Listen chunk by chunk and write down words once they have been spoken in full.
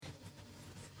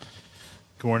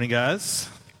Good morning, guys.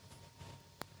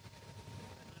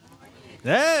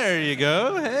 There you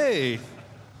go. Hey.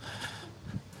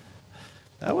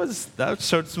 That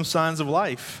showed some signs of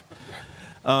life.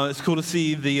 It's cool to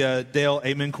see the Dale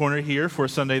Amen Corner here for a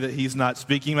Sunday that he's not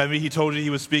speaking. Maybe he told you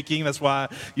he was speaking. That's why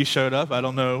you showed up. I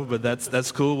don't know, but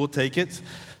that's cool. We'll take it.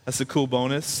 That's a cool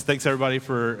bonus. Thanks, everybody,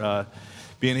 for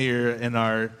being here in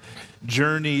our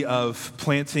journey of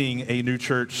planting a new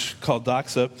church called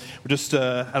Doxa. We're just,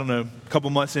 a couple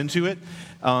months into it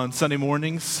on Sunday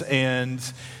mornings, and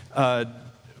I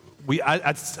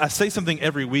say something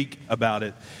every week about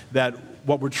it, that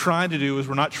what we're trying to do is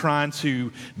we're not trying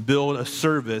to build a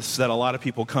service that a lot of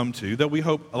people come to, that we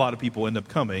hope a lot of people end up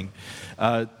coming.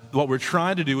 What we're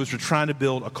trying to do is we're trying to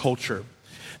build a culture.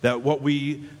 That what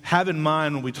we have in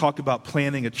mind when we talk about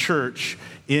planting a church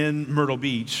in Myrtle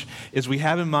Beach is we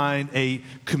have in mind a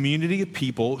community of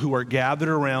people who are gathered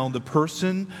around the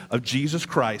person of Jesus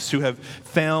Christ, who have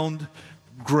found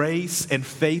grace and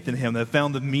faith in Him, that have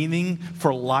found the meaning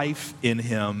for life in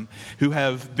Him, who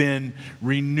have been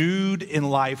renewed in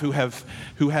life, who have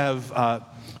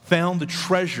found the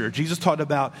treasure. Jesus talked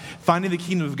about finding the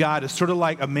kingdom of God as sort of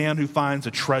like a man who finds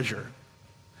a treasure.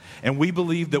 And we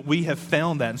believe that we have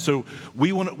found that. And so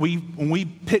when we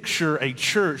picture a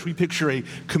church, we picture a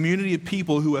community of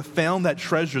people who have found that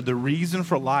treasure, the reason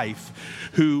for life,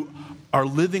 who are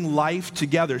living life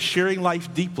together, sharing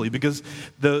life deeply. Because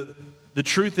the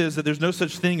truth is that there's no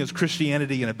such thing as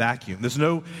Christianity in a vacuum.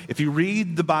 If you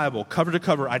read the Bible cover to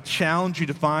cover, I challenge you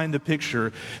to find the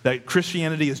picture that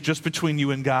Christianity is just between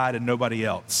you and God and nobody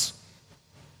else.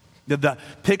 The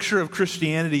picture of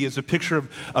Christianity is a picture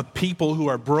of people who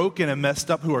are broken and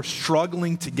messed up, who are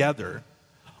struggling together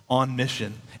on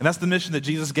mission. And that's the mission that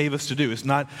Jesus gave us to do. It's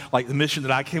not like the mission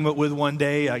that I came up with one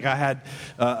day. Like I had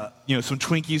some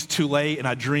Twinkies too late, and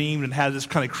I dreamed and had this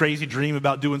kind of crazy dream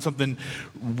about doing something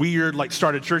weird, like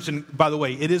start a church. And by the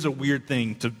way, it is a weird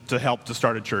thing to help to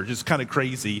start a church. It's kind of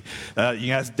crazy. You can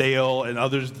ask Dale and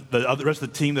others, the rest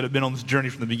of the team that have been on this journey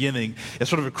from the beginning. It's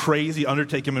sort of a crazy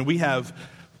undertaking. I mean,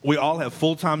 we all have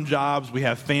full-time jobs, we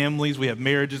have families, we have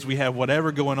marriages, we have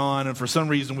whatever going on, and for some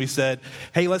reason we said,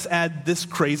 hey, let's add this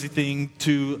crazy thing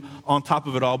on top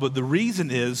of it all. But the reason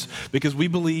is because we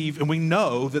believe and we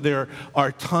know that there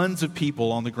are tons of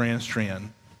people on the Grand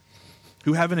Strand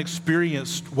who haven't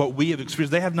experienced what we have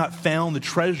experienced. They have not found the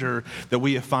treasure that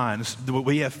we have found.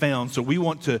 So we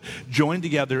want to join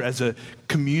together as a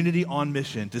community on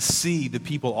mission to see the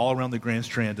people all around the Grand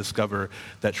Strand discover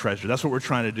that treasure. That's what we're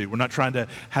trying to do. We're not trying to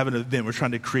have an event. We're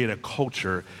trying to create a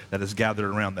culture that is gathered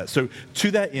around that. So to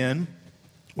that end,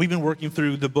 we've been working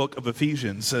through the book of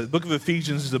Ephesians. The book of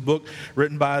Ephesians is a book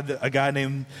written by a guy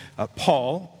named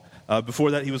Paul.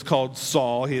 Before that, he was called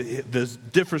Saul. The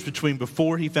difference between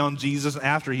before he found Jesus and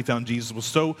after he found Jesus was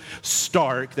so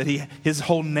stark that his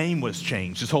whole name was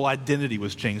changed. His whole identity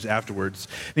was changed afterwards.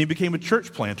 And he became a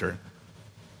church planter.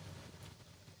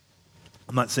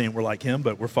 I'm not saying we're like him,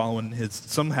 but we're following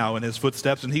somehow in his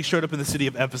footsteps. And he showed up in the city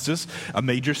of Ephesus, a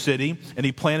major city, and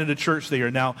he planted a church there.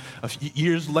 Now, a few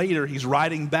years later, he's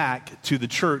writing back to the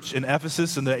church in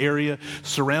Ephesus and the area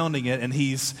surrounding it, and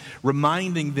he's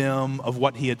reminding them of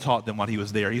what he had taught them while he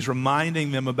was there. He's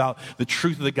reminding them about the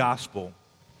truth of the gospel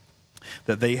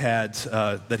that he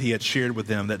had shared with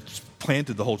them, that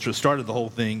planted the whole church, started the whole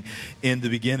thing in the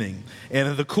beginning.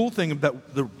 And the cool thing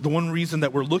about the one reason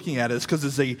that we're looking at it is because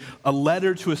it's a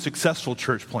letter to a successful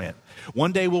church plant.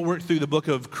 One day we'll work through the book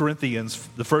of Corinthians,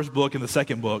 the first book and the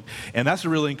second book, and that's a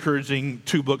really encouraging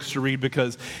two books to read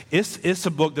because it's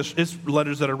a book, it's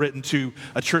letters that are written to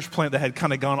a church plant that had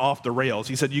kind of gone off the rails.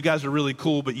 He said, you guys are really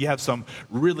cool, but you have some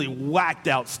really whacked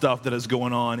out stuff that is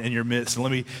going on in your midst, and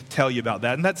let me tell you about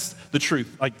that. And that's the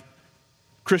truth. Like,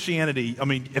 Christianity, I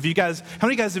mean, how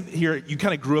many guys here, you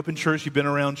kind of grew up in church, you've been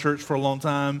around church for a long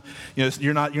time,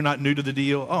 you're not new to the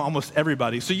deal? Oh, almost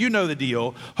everybody. So you know the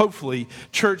deal. Hopefully,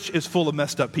 church is full of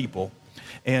messed up people.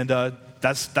 And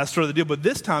that's sort of the deal. But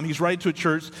this time, he's writing to a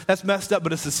church that's messed up,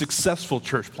 but it's a successful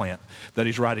church plant that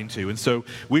he's writing to. And so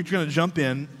we're going to jump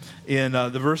in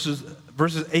the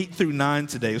verses 8 through 9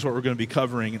 today is what we're going to be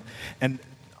covering. And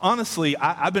honestly,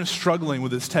 I've been struggling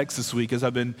with this text this week as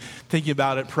I've been thinking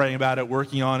about it, praying about it,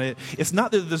 working on it. It's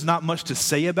not that there's not much to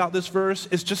say about this verse.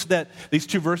 It's just that these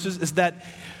two verses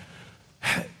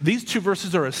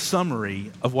are a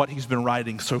summary of what he's been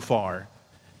writing so far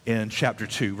in chapter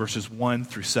 2, verses 1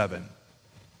 through 7.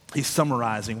 He's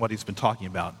summarizing what he's been talking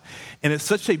about. And it's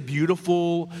such a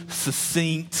beautiful,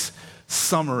 succinct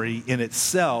summary in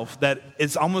itself that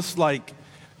it's almost like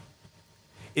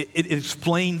it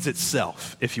explains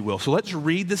itself, if you will. So let's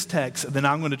read this text, and then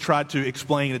I'm going to try to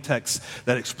explain a text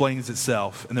that explains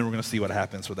itself, and then we're going to see what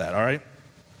happens with that, all right?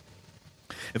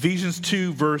 Ephesians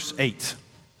 2, verse 8.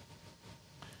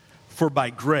 For by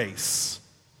grace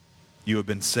you have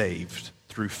been saved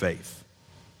through faith.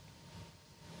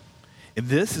 And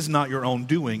this is not your own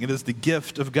doing. It is the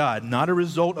gift of God, not a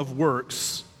result of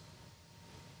works,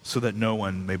 so that no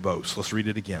one may boast. Let's read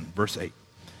it again, verse 8.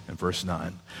 And verse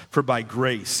 9, for by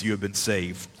grace you have been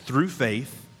saved through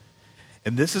faith,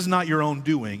 and this is not your own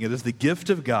doing. It is the gift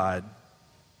of God,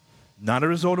 not a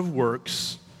result of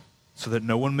works, so that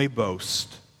no one may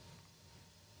boast.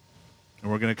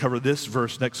 And we're going to cover this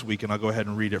verse next week, and I'll go ahead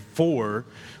and read it. For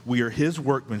we are his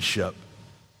workmanship,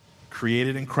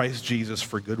 created in Christ Jesus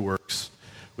for good works,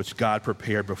 which God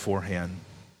prepared beforehand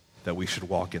that we should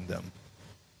walk in them.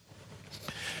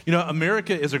 You know,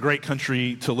 America is a great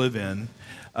country to live in.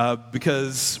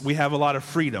 Because we have a lot of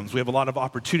freedoms. We have a lot of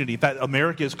opportunity. In fact,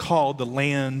 America is called the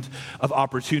land of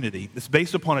opportunity. It's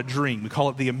based upon a dream. We call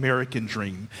it the American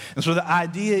dream. And so the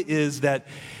idea is that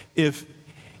if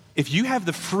you have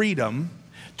the freedom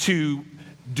to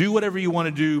do whatever you want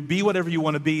to do, be whatever you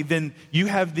want to be, then you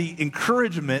have the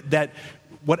encouragement that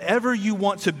whatever you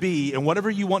want to be and whatever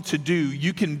you want to do,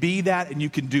 you can be that and you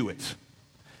can do it.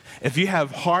 If you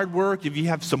have hard work, if you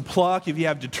have some pluck, if you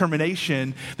have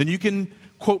determination, then you can,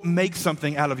 quote, make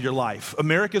something out of your life.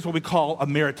 America is what we call a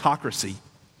meritocracy.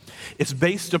 It's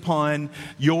based upon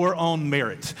your own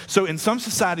merit. So in some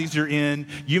societies you're in,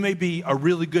 you may be a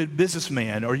really good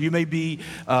businessman, or you may be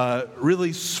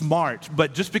really smart,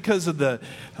 but just because of the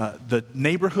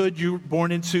neighborhood you're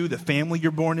born into, the family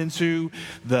you're born into,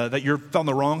 that you're on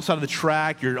the wrong side of the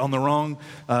track, you're on the wrong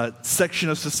section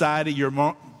of society,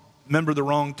 you're member of the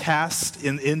wrong caste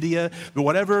in India, but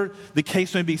whatever the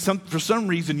case may be, for some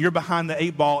reason you're behind the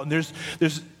 8 ball, and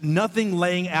there's nothing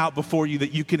laying out before you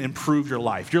that you can improve your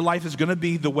life. Your life is going to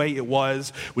be the way it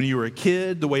was when you were a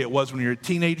kid, the way it was when you were a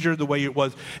teenager, the way it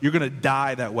was. You're going to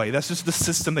die that way. That's just the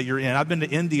system that you're in. I've been to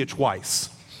India twice.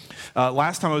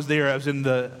 Last time I was there, I was in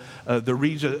the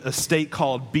region, a state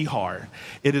called Bihar.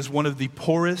 It is one of the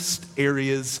poorest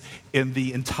areas in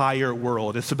the entire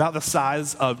world. It's about the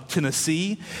size of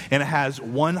Tennessee, and it has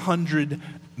 100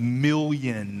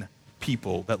 million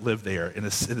people that live there in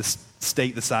a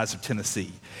state the size of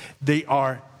Tennessee. They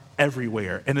are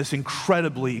everywhere, and it's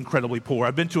incredibly, incredibly poor.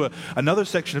 I've been to another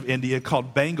section of India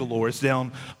called Bangalore. It's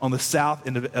down on the south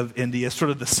end of India,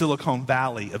 sort of the Silicon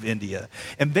Valley of India.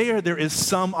 And there is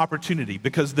some opportunity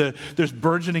because there's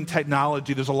burgeoning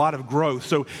technology. There's a lot of growth.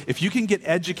 So if you can get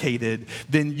educated,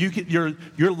 then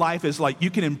your life is like, you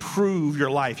can improve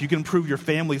your life. You can improve your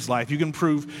family's life. You can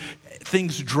improve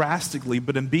things drastically.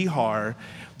 But in Bihar,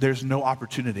 there's no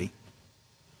opportunity.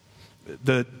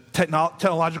 The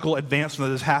technological advancement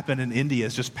that has happened in India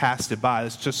has just passed it by.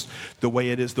 It's just the way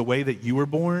it is, the way that you were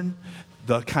born,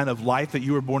 the kind of life that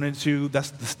you were born into. That's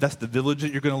the village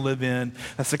that you're going to live in.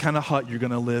 That's the kind of hut you're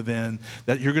going to live in.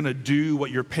 That you're going to do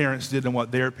what your parents did and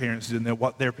what their parents did and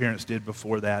what their parents did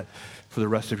before that for the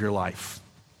rest of your life.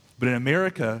 But in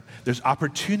America, there's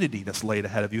opportunity that's laid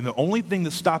ahead of you. And the only thing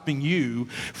that's stopping you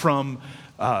from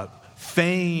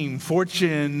fame,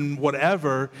 fortune,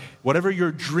 whatever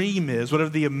your dream is,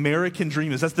 whatever the American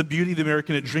dream is, that's the beauty of the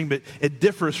American dream, but it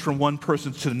differs from one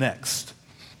person to the next.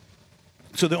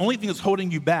 So the only thing that's holding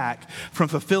you back from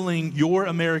fulfilling your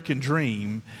American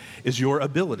dream is your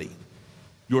ability,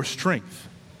 your strength.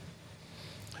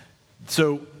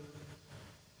 So,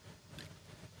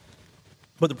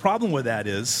 but the problem with that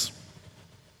is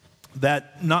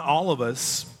that not all of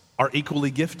us are equally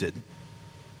gifted.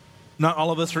 Not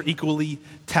all of us are equally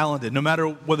talented. No matter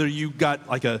whether you got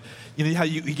like you know how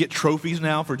you get trophies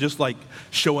now for just like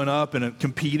showing up and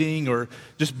competing or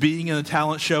just being in a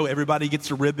talent show, everybody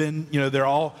gets a ribbon. You know, they're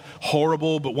all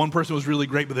horrible, but one person was really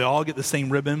great, but they all get the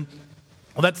same ribbon.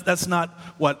 Well, that's not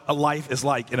what a life is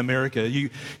like in America.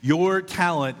 Your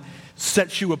talent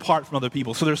sets you apart from other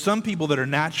people. So there's some people that are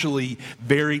naturally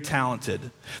very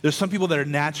talented. There's some people that are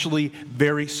naturally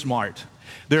very smart.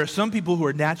 There are some people who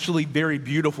are naturally very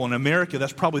beautiful. In America,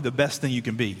 that's probably the best thing you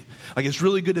can be. Like, it's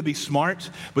really good to be smart,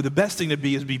 but the best thing to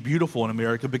be is be beautiful in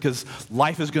America because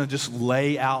life is going to just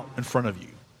lay out in front of you.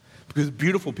 Because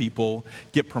beautiful people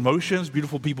get promotions,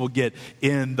 beautiful people get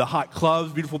in the hot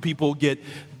clubs, beautiful people get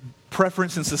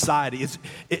preference in society.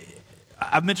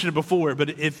 I've mentioned it before,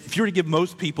 but if you were to give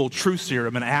most people truth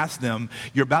serum and ask them,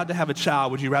 you're about to have a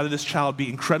child, would you rather this child be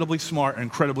incredibly smart or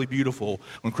incredibly beautiful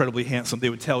or incredibly handsome?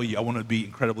 They would tell you, I want to be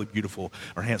incredibly beautiful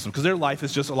or handsome because their life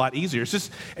is just a lot easier. It's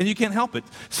just, and you can't help it.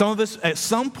 Some of us, at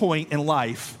some point in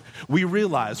life, we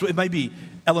realize, it may be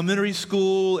elementary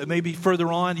school, it may be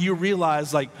further on, you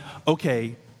realize like,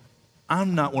 okay,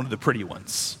 I'm not one of the pretty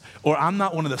ones, or I'm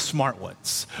not one of the smart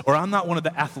ones, or I'm not one of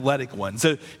the athletic ones.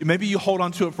 So maybe you hold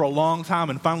on to it for a long time,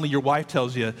 and finally your wife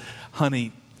tells you,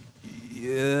 honey,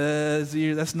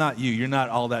 that's not you. You're not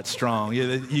all that strong.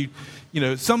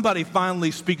 Somebody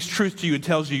finally speaks truth to you and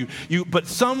tells you, but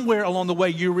somewhere along the way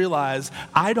you realize,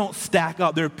 I don't stack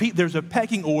up. There's a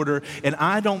pecking order, and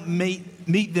I don't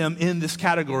meet them in this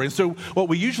category. And so what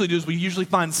we usually do is we usually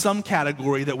find some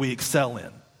category that we excel in.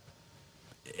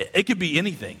 It could be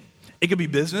anything. It could be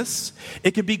business.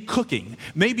 It could be cooking.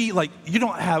 Maybe like you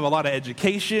don't have a lot of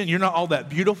education. You're not all that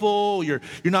beautiful. You're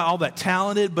not all that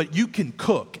talented, but you can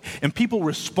cook. And people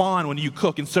respond when you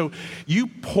cook. And so you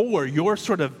pour your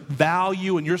sort of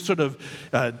value and your sort of,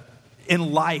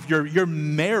 in life, your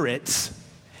merit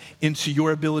into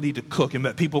your ability to cook. And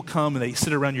that people come and they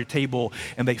sit around your table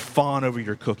and they fawn over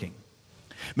your cooking.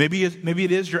 Maybe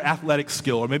it is your athletic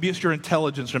skill, or maybe it's your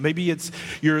intelligence, or maybe it's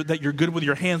that you're good with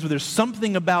your hands, but there's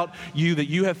something about you that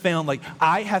you have found, like,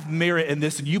 I have merit in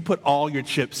this, and you put all your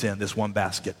chips in this one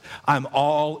basket. I'm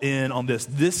all in on this.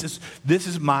 This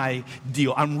is my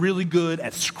deal. I'm really good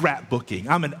at scrapbooking.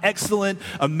 I'm an excellent,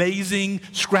 amazing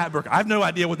scrapbooker. I have no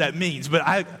idea what that means, but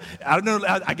I don't know.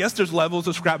 I guess there's levels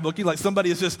of scrapbooking. Like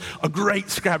somebody is just a great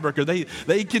scrapbooker.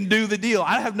 They can do the deal.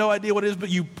 I have no idea what it is, but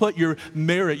you put your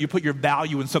merit, you put your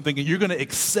value in something, and you're going to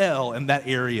excel in that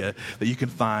area that you can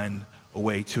find a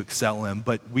way to excel in.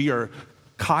 But we are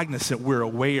cognizant, we're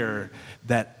aware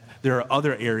that there are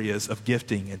other areas of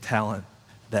gifting and talent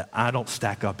that I don't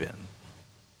stack up in.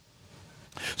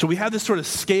 So we have this sort of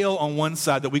scale on one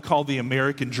side that we call the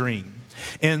American dream.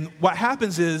 And what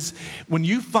happens is when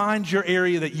you find your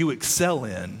area that you excel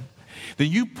in, then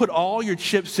you put all your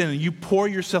chips in and you pour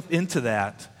yourself into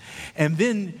that. And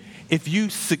then if you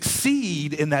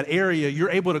succeed in that area, you're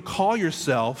able to call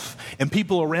yourself, and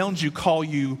people around you call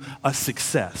you a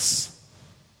success.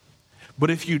 But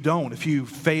if you don't, if you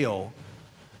fail,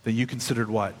 then you considered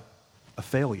what? A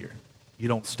failure. You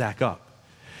don't stack up.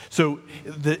 So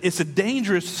it's a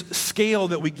dangerous scale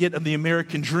that we get of the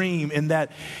American dream, in that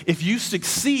if you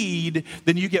succeed,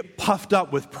 then you get puffed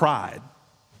up with pride.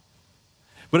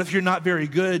 But if you're not very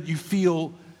good, you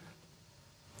feel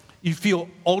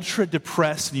ultra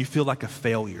depressed and you feel like a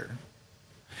failure.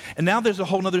 And now there's a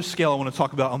whole other scale I want to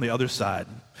talk about on the other side.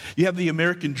 You have the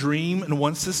American dream in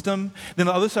one system. Then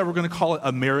on the other side, we're going to call it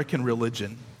American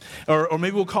religion. Or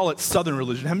maybe we'll call it Southern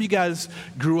religion. How many of you guys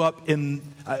grew up in,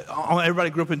 everybody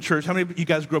grew up in church. How many of you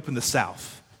guys grew up in the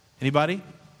South? Anybody?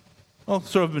 Well,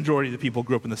 sort of a majority of the people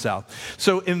grew up in the South.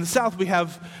 So in the South, we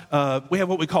have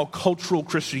what we call cultural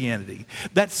Christianity.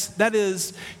 That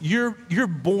is, you're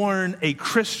born a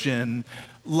Christian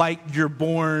like you're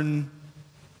born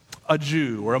a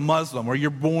Jew or a Muslim, or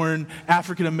you're born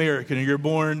African American, or you're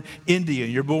born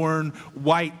Indian, you're born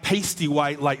white, pasty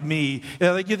white like me.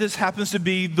 Like this happens to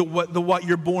be the what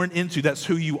you're born into. That's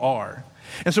who you are.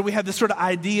 And so we have this sort of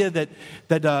idea that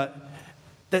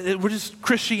we're just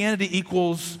Christianity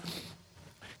equals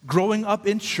growing up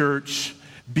in church,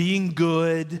 being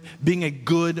good, being a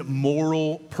good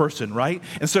moral person, right?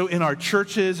 And so in our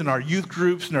churches, in our youth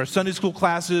groups, in our Sunday school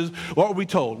classes, what were we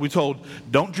told? We told,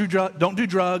 don't do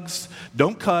drugs,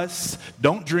 don't cuss,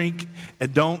 don't drink,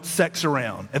 and don't sex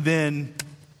around. And then,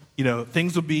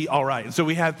 things will be all right. And so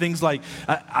we have things like,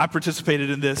 I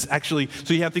participated in this actually.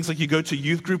 So you have things like you go to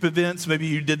youth group events. Maybe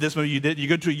you did this, maybe you didn't. You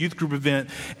go to a youth group event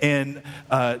and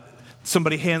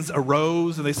somebody hands a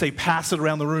rose and they say, pass it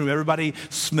around the room. Everybody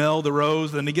smell the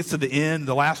rose. And then it gets to the end.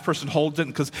 The last person holds it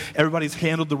because everybody's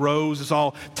handled the rose. It's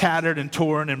all tattered and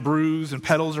torn and bruised and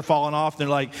petals are falling off. And they're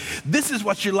like, this is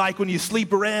what you're like when you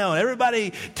sleep around.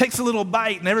 Everybody takes a little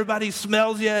bite and everybody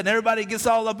smells you and everybody gets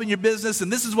all up in your business.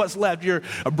 And this is what's left. You're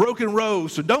a broken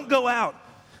rose. So don't go out.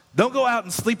 Don't go out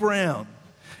and sleep around.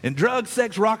 And drugs,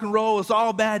 sex, rock and roll, it's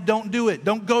all bad. Don't do it.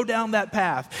 Don't go down that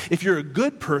path. If you're a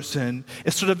good person,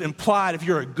 it's sort of implied if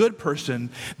you're a good person,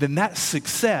 then that's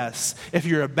success. If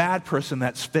you're a bad person,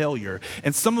 that's failure.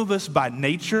 And some of us by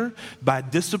nature, by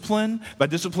discipline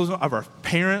of our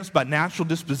parents, by natural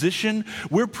disposition,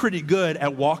 we're pretty good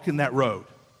at walking that road.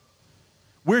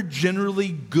 We're generally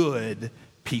good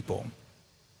people.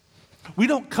 We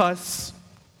don't cuss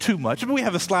too much. I mean, we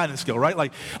have a sliding scale, right?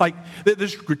 Like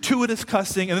there's gratuitous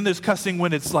cussing, and then there's cussing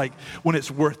when it's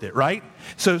worth it, right?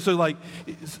 So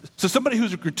somebody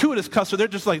who's a gratuitous cusser, they're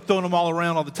just like throwing them all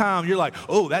around all the time. You're like,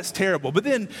 oh, that's terrible. But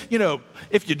then,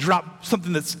 if you drop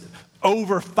something that's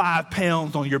over 5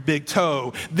 pounds on your big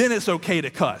toe, then it's okay to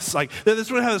cuss. Like, this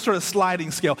sort of has a sort of sliding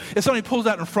scale. If somebody pulls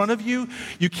out in front of you,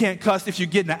 you can't cuss. If you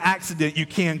get in an accident, you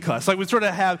can cuss. Like, we sort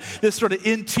of have this sort of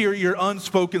interior,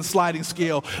 unspoken sliding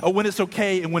scale of when it's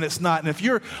okay and when it's not. And if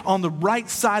you're on the right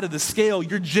side of the scale,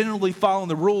 you're generally following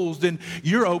the rules, then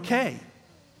you're okay.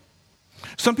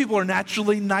 Some people are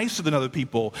naturally nicer than other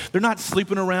people. They're not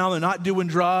sleeping around, they're not doing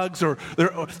drugs, or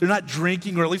they're not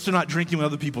drinking, or at least they're not drinking when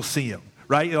other people see them.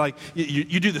 Right? Like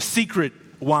you do the secret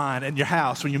wine in your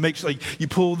house when you make sure, like, you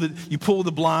pull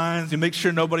the blinds, you make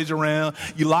sure nobody's around,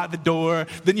 you lock the door,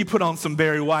 then you put on some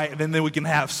Barry White, and then we can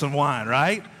have some wine,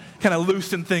 right? Kind of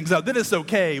loosen things up. Then it's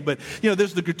okay. But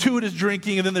there's the gratuitous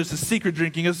drinking, and then there's the secret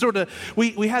drinking. It's sort of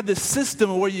we have this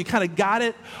system where you kind of got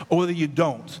it or whether you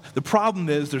don't. The problem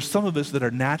is there's some of us that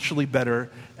are naturally better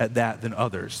at that than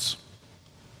others,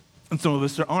 and some of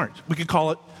us that aren't. We could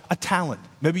call it a talent.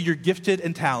 Maybe you're gifted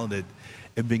and talented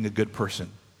and being a good person.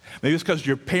 Maybe it's because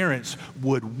your parents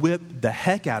would whip the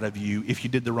heck out of you if you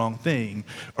did the wrong thing.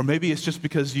 Or maybe it's just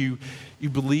because you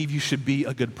believe you should be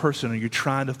a good person or you're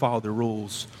trying to follow the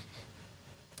rules.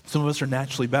 Some of us are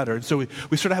naturally better. And so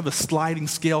we sort of have a sliding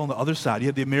scale on the other side. You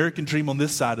have the American dream on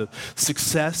this side of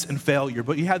success and failure,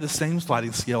 but you have the same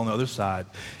sliding scale on the other side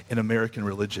in American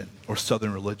religion or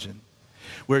Southern religion,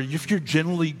 where if you're a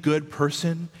generally good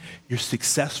person, you're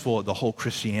successful at the whole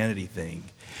Christianity thing.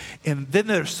 And then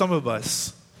there's some of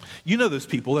us, those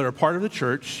people that are part of the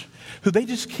church who they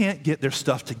just can't get their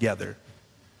stuff together.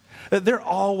 They're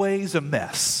always a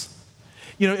mess.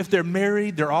 If they're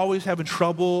married, they're always having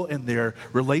trouble in their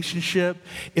relationship.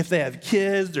 If they have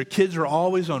kids, their kids are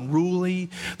always unruly.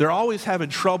 They're always having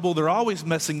trouble. They're always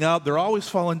messing up. They're always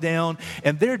falling down.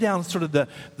 And they're down sort of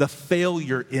the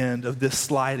failure end of this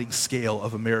sliding scale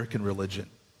of American religion.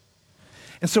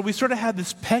 And so we sort of have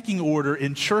this pecking order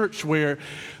in church where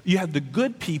you have the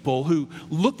good people who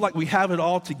look like we have it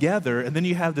all together, and then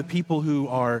you have the people who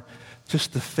are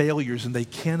just the failures, and they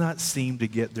cannot seem to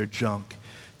get their junk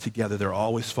together. They're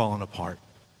always falling apart.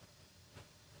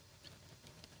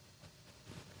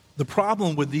 The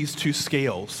problem with these two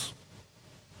scales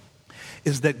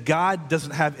is that God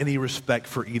doesn't have any respect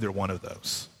for either one of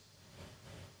those.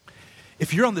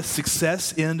 If you're on the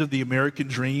success end of the American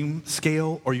dream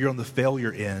scale or you're on the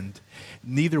failure end,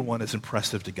 neither one is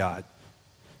impressive to God.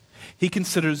 He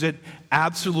considers it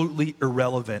absolutely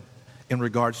irrelevant in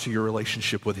regards to your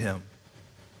relationship with Him.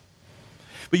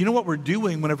 But you know what we're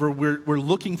doing whenever we're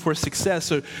looking for success?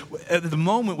 So at the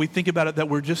moment, we think about it that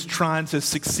we're just trying to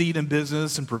succeed in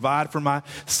business and provide for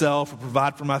myself or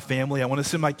provide for my family. I want to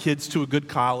send my kids to a good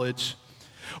college.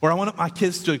 Or I want my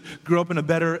kids to grow up in a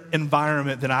better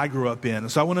environment than I grew up in.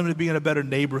 So I want them to be in a better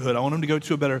neighborhood. I want them to go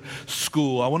to a better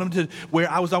school. I want them to wear,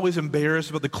 I was always embarrassed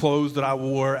about the clothes that I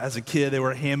wore as a kid. They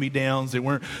were hand-me-downs. They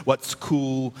weren't what's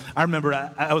cool. I remember,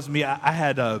 I went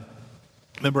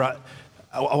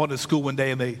to school one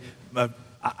day and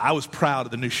I was proud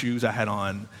of the new shoes I had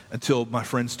on until my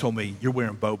friends told me, you're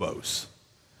wearing Bobos.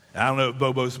 I don't know if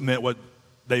Bobos meant what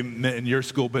they meant in your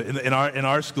school, but in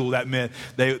our school that meant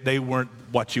they weren't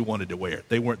what you wanted to wear.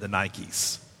 They weren't the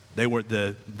Nikes. They weren't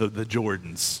the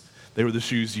Jordans. They were the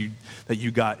shoes that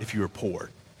you got if you were poor,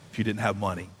 if you didn't have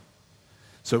money.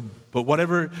 So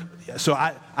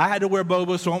I had to wear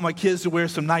Bobos, so I want my kids to wear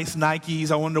some nice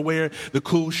Nikes. I want them to wear the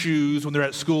cool shoes when they're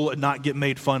at school and not get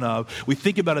made fun of. We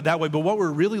think about it that way, but what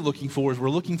we're really looking for is we're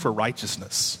looking for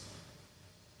righteousness.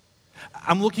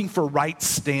 I'm looking for right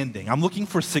standing. I'm looking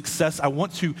for success. I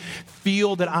want to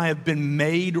feel that I have been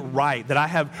made right, that I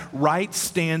have right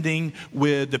standing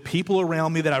with the people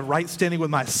around me, that I have right standing with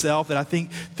myself, that I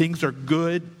think things are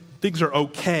good, things are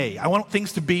okay. I want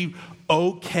things to be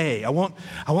okay. I want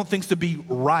things to be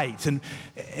right.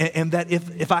 And that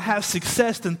if I have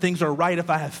success, then things are right.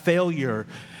 If I have failure,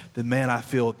 then man, I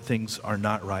feel things are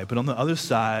not right. But on the other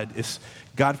side,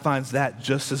 God finds that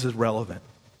just as irrelevant.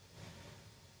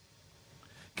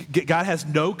 God has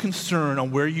no concern on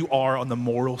where you are on the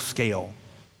moral scale.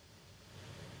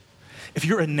 If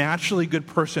you're a naturally good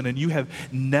person and you have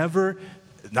never,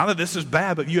 not that this is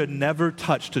bad, but you had never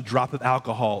touched a drop of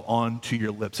alcohol onto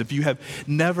your lips, if you have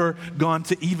never gone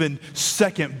to even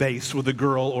second base with a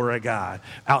girl or a guy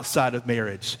outside of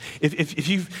marriage,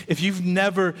 if you've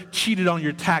never cheated on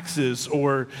your taxes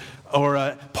or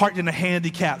parked in a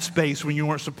handicapped space when you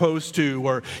weren't supposed to,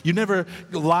 or you never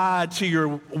lied to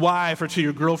your wife or to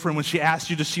your girlfriend when she asked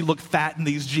you, does she look fat in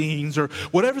these jeans, or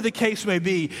whatever the case may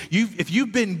be, if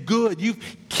you've been good, you've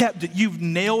kept it, you've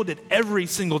nailed it every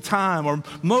single time or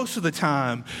most of the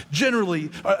time.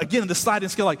 Generally, again, the sliding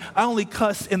scale, like I only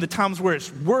cuss in the times where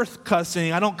it's worth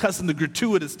cussing. I don't cuss in the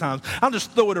gratuitous times. I'll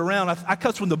just throw it around. I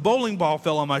cuss when the bowling ball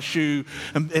fell on my shoe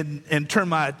and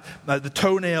turned the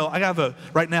toenail.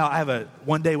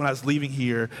 One day when I was leaving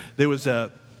here, there's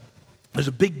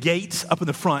a big gate up in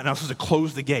the front, and I was supposed to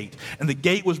close the gate. And the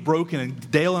gate was broken,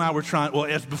 and Dale and I were trying,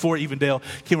 before even Dale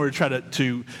came over to try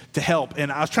to help.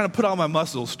 And I was trying to put all my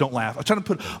muscles, don't laugh, I was trying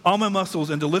to put all my muscles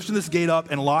into lifting this gate up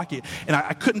and lock it. And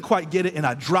I couldn't quite get it, and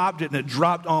I dropped it, and it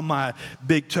dropped on my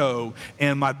big toe.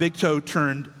 And my big toe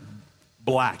turned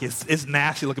black. It's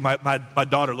nasty looking. My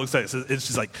daughter looks at it. It's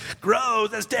just like, gross,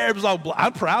 that's terrible. It's all black.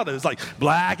 I'm proud of it. It's like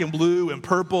black and blue and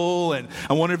purple, and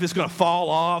I wonder if it's going to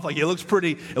fall off. Like it looks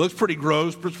pretty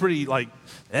gross. It's pretty like,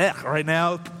 right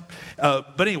now.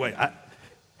 But anyway,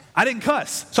 I didn't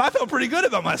cuss. So I felt pretty good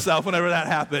about myself whenever that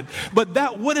happened. But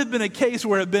that would have been a case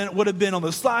where it would have been on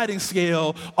the sliding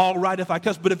scale, all right if I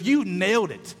cussed. But if you nailed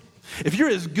it, if you're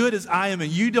as good as I am and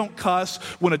you don't cuss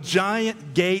when a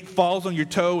giant gate falls on your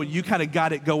toe and you kind of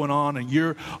got it going on and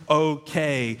you're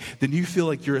okay, then you feel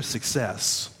like you're a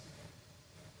success.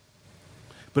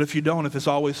 But if you don't, if it's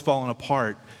always falling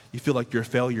apart, you feel like you're a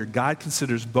failure. God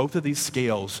considers both of these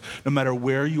scales, no matter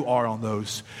where you are on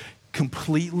those,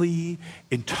 completely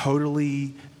and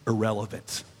totally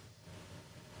irrelevant.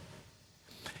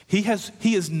 He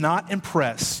is not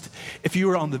impressed if you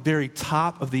are on the very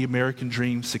top of the American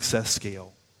dream success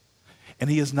scale. And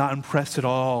he is not impressed at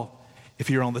all if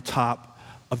you're on the top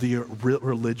of the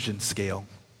religion scale.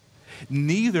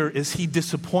 Neither is he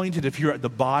disappointed if you're at the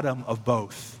bottom of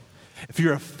both. If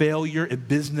you're a failure in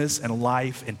business and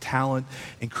life and talent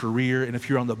and career, and if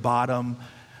you're on the bottom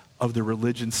of the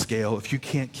religion scale, if you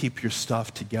can't keep your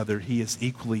stuff together, he is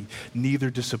equally neither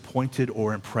disappointed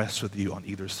or impressed with you on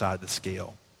either side of the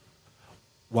scale.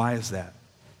 Why is that?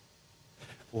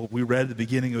 Well, we read at the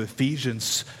beginning of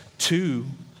Ephesians 2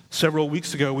 several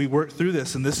weeks ago. We worked through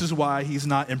this, and this is why he's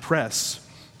not impressed.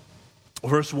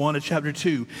 Verse 1 of chapter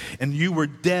 2, and you were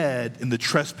dead in the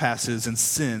trespasses and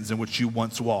sins in which you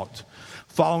once walked,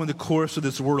 following the course of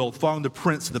this world, following the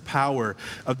prince of the power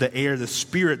of the air, the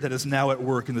spirit that is now at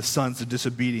work in the sons of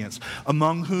disobedience,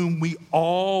 among whom we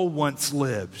all once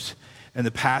lived in the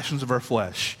passions of our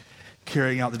flesh,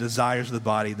 carrying out the desires of the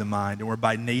body and the mind, and were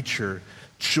by nature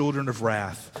children of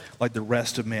wrath like the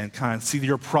rest of mankind. See,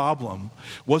 your problem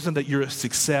wasn't that you're a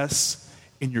success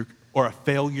or a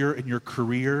failure in your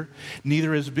career.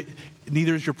 Neither is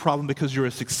your problem because you're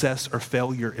a success or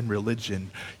failure in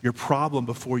religion. Your problem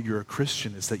before you're a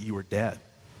Christian is that you were dead.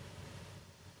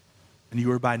 And you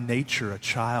were by nature a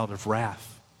child of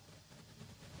wrath.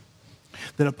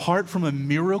 That apart from a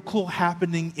miracle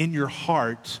happening in your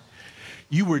heart,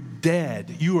 you were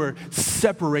dead. You were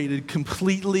separated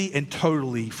completely and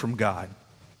totally from God.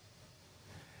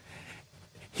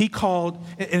 He called,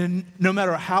 and no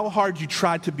matter how hard you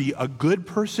tried to be a good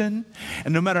person,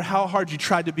 and no matter how hard you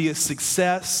tried to be a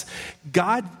success,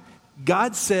 God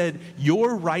said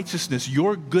your righteousness,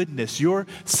 your goodness, your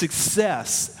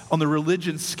success on the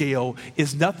religion scale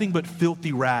is nothing but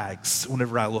filthy rags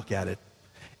whenever I look at it.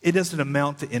 It doesn't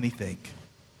amount to anything.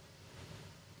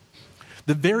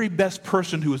 The very best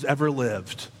person who has ever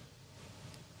lived,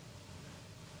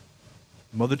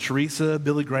 Mother Teresa,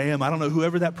 Billy Graham, I don't know,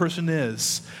 whoever that person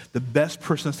is, the best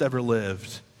person that's ever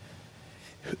lived,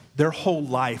 their whole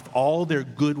life, all their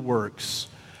good works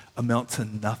amount to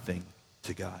nothing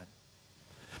to God.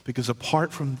 Because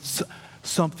apart from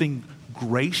something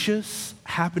gracious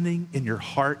happening in your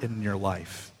heart and in your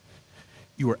life,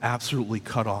 you are absolutely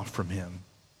cut off from him.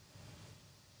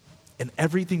 And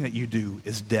everything that you do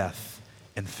is death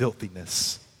and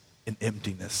filthiness and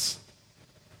emptiness.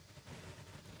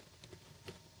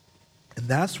 And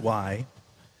that's why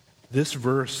this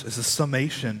verse is a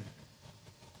summation.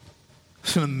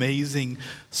 It's an amazing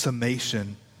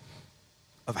summation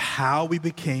of how we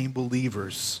became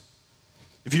believers.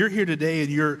 If you're here today and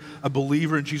you're a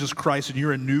believer in Jesus Christ and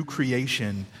you're a new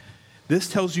creation, this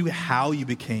tells you how you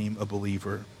became a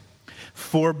believer.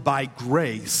 For by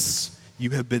grace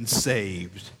you have been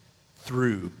saved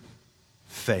through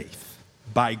faith.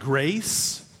 By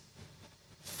grace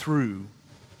through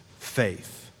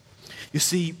faith. You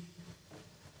see,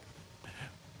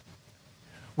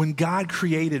 when God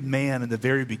created man in the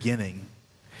very beginning,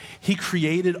 he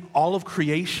created all of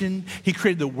creation. He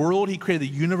created the world. He created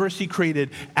the universe. He created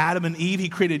Adam and Eve. He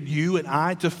created you and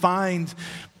I to find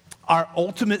our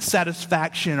ultimate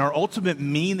satisfaction, our ultimate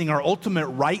meaning, our ultimate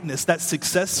rightness, that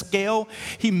success scale.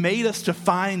 He made us to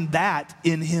find that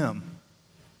in him.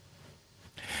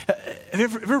 Have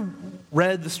you ever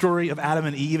read the story of Adam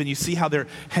and Eve and you see how they're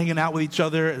hanging out with each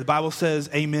other, the Bible says,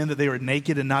 amen, that they were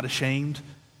naked and not ashamed.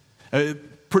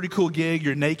 Pretty cool gig.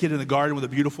 You're naked in the garden with a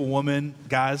beautiful woman,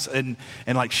 guys, and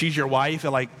like she's your wife,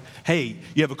 and like, hey,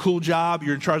 you have a cool job,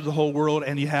 you're in charge of the whole world,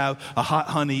 and you have a hot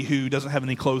honey who doesn't have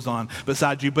any clothes on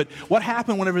beside you. But what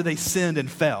happened whenever they sinned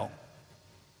and fell?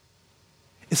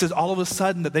 It says all of a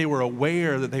sudden that they were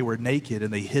aware that they were naked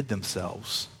and they hid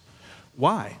themselves.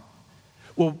 Why?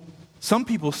 Well, some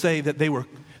people say that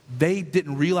they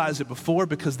didn't realize it before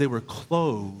because they were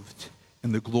clothed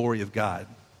in the glory of God.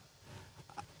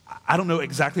 I don't know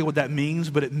exactly what that means,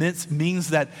 but it means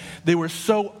that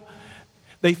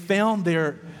they found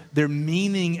their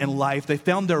meaning in life, they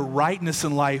found their rightness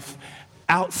in life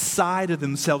outside of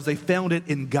themselves. They found it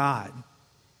in God.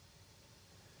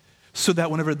 So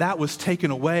that whenever that was taken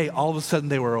away, all of a sudden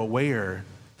they were aware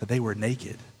that they were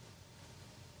naked.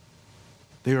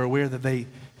 They were aware that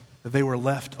they were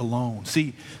left alone.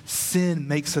 See,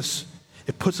 sin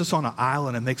it puts us on an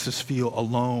island and makes us feel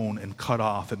alone and cut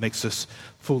off. It makes us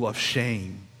full of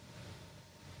shame.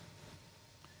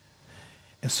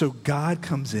 And so God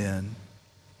comes in.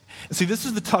 And see, this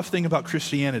is the tough thing about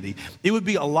Christianity. It would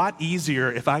be a lot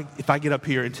easier if I get up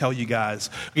here and tell you guys,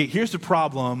 okay, here's the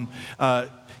problem.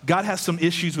 God has some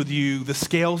issues with you. The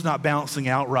scale's not balancing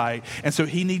out right. And so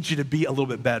he needs you to be a little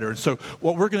bit better. And so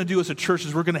what we're going to do as a church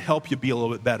is we're going to help you be a little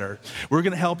bit better. We're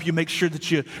going to help you make sure that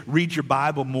you read your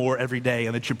Bible more every day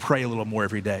and that you pray a little more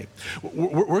every day.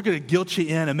 We're going to guilt you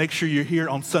in and make sure you're here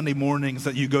on Sunday mornings,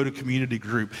 that you go to community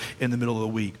group in the middle of the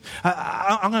week.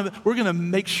 We're going to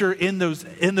make sure in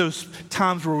those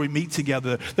times where we meet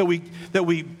together that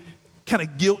we kind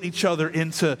of guilt each other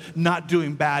into not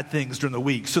doing bad things during the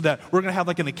week, so that we're going to have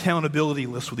like an accountability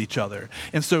list with each other.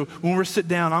 And so when we're sit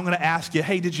down, I'm going to ask you,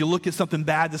 hey, did you look at something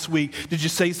bad this week? Did you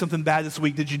say something bad this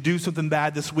week? Did you do something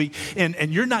bad this week? And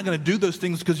you're not going to do those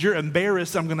things because you're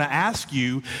embarrassed. I'm going to ask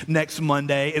you next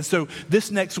Monday. And so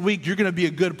this next week, you're going to be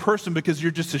a good person because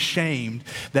you're just ashamed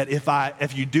that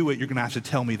if you do it, you're going to have to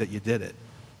tell me that you did it.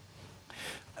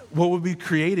 What we'd be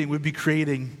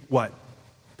creating what?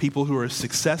 People who are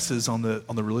successes on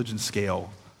the religion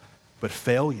scale, but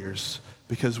failures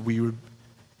because you're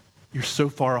so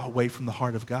far away from the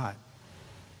heart of God.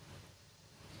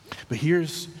 But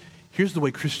here's the way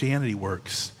Christianity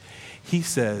works. He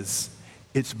says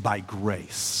it's by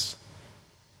grace.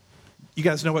 You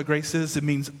guys know what grace is? It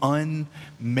means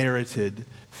unmerited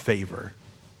favor.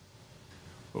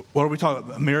 What are we talking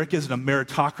about? America is a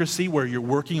meritocracy where you're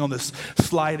working on this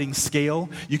sliding scale.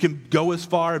 You can go as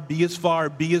far, be as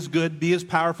good, be as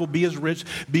powerful, be as rich,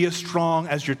 be as strong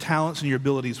as your talents and your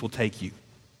abilities will take you.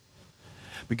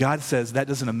 But God says that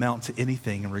doesn't amount to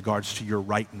anything in regards to your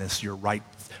rightness, your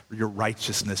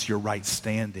righteousness, your right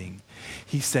standing.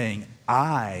 He's saying,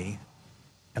 I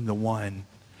am the one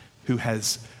who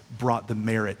has brought the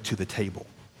merit to the table.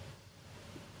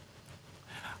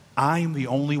 I am the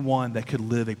only one that could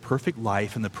live a perfect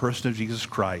life in the person of Jesus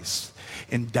Christ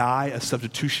and die a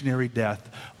substitutionary death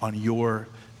on your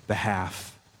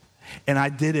behalf. And I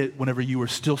did it whenever you were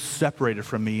still separated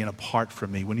from me and apart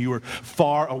from me, when you were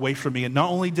far away from me. And not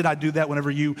only did I do that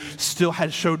whenever you still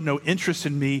had showed no interest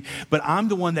in me, but I'm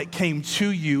the one that came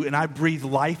to you and I breathed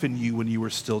life in you when you were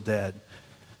still dead.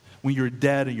 When you were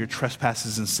dead in your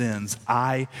trespasses and sins,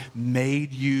 I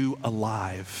made you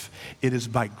alive. It is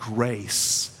by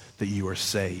grace that you are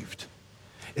saved.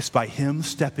 It's by him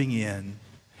stepping in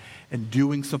and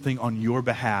doing something on your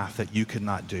behalf that you could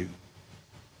not do.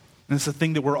 And it's the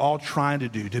thing that we're all trying to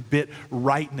do, to bit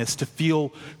rightness, to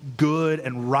feel good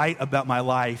and right about my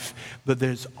life, but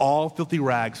there's all filthy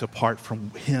rags apart from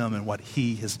him and what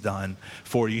he has done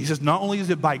for you. He says, not only is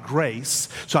it by grace,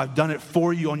 so I've done it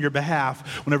for you on your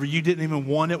behalf, whenever you didn't even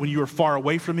want it, when you were far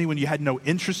away from me, when you had no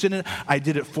interest in it, I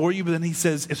did it for you. But then he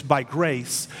says it's by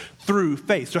grace through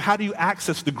faith. So how do you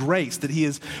access the grace that he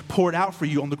has poured out for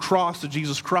you on the cross of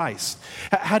Jesus Christ?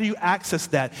 How do you access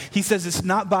that? He says it's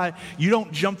not by, you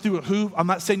don't jump through a hoop. I'm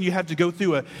not saying you have to go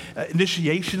through an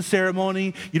initiation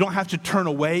ceremony. You don't have to turn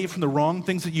away from the wrong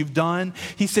things that you've done.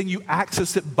 He's saying you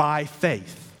access it by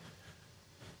faith.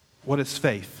 What is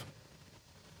faith?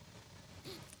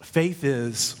 Faith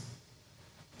is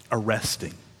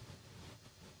arresting.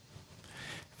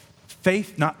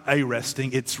 Faith, not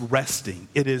arresting, it's resting.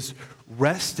 It is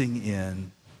resting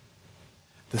in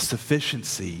the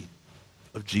sufficiency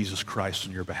of Jesus Christ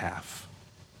on your behalf.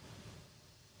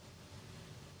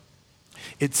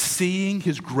 It's seeing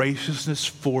his graciousness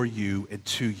for you and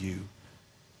to you,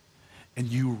 and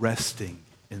you resting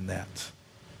in that.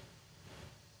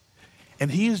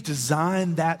 And he has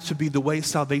designed that to be the way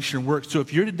salvation works. So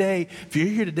if you're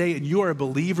here today and you are a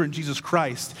believer in Jesus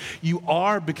Christ, you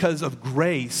are, because of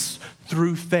grace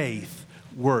through faith,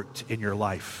 worked in your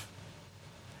life.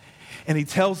 And he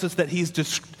tells us that he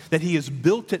has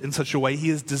built it in such a way, he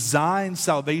has designed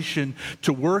salvation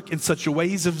to work in such a way,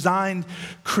 he's designed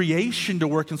creation to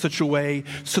work in such a way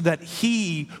so that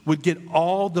he would get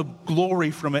all the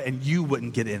glory from it and you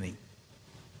wouldn't get any.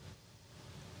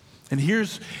 And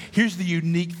here's the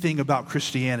unique thing about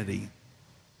Christianity.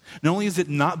 Not only is it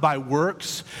not by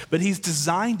works, but he's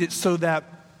designed it so that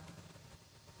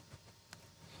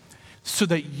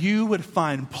you would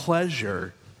find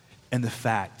pleasure in the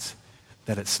fact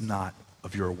that it's not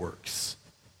of your works.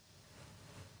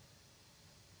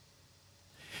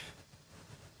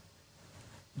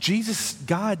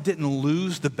 God didn't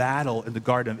lose the battle in the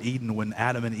Garden of Eden when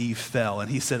Adam and Eve fell,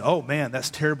 and he said, oh man, that's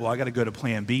terrible, I got to go to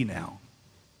plan B now.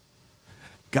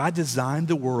 God designed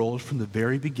the world from the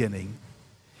very beginning.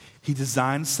 He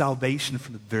designed salvation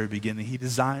from the very beginning. He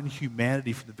designed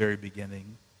humanity from the very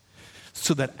beginning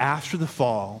so that after the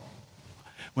fall,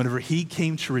 whenever he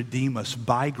came to redeem us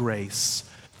by grace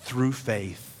through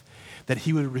faith, that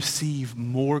he would receive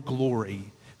more glory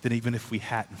than even if we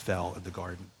hadn't fell in the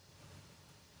garden.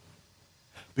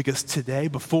 Because today,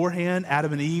 beforehand,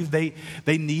 Adam and Eve,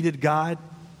 they needed God,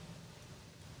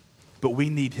 but we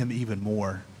need him even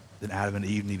more than Adam and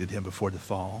Eve needed him before the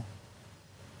fall.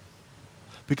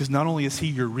 Because not only is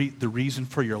he the reason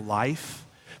for your life,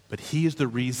 but he is the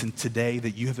reason today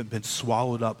that you haven't been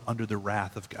swallowed up under the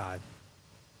wrath of God.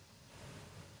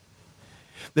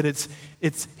 That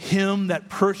it's him that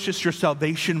purchased your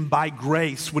salvation by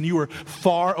grace when you were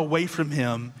far away from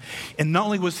him. And not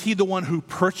only was he the one who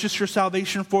purchased your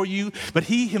salvation for you, but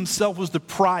he himself was the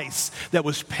price that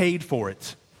was paid for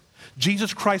it.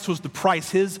 Jesus Christ was the price.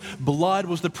 His blood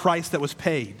was the price that was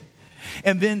paid.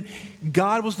 And then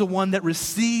God was the one that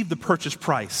received the purchase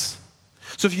price.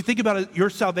 So if you think about it, your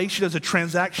salvation as a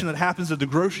transaction that happens at the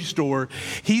grocery store,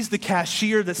 he's the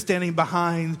cashier that's standing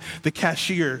behind the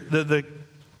cashier, the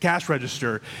cash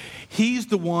register. He's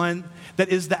the one that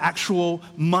is the actual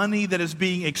money that is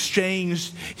being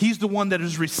exchanged. He's the one that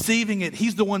is receiving it.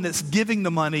 He's the one that's giving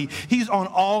the money. He's on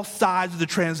all sides of the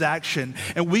transaction.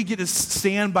 And we get to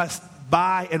stand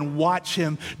by and watch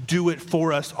him do it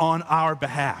for us on our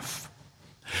behalf.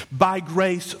 By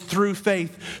grace, through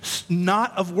faith,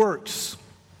 not of works.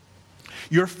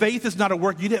 Your faith is not a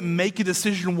work. You didn't make a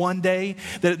decision one day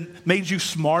that made you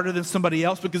smarter than somebody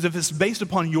else, because if it's based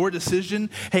upon your decision,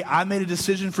 hey, I made a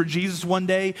decision for Jesus one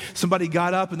day, somebody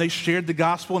got up and they shared the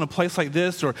gospel in a place like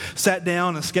this, or sat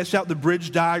down and sketched out the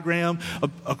bridge diagram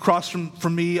across from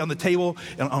me on the table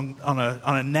on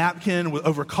a napkin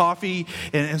over coffee,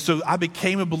 and so I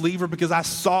became a believer because I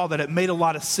saw that it made a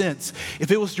lot of sense.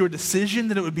 If it was your decision,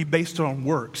 then it would be based on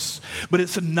works, but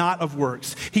it's not of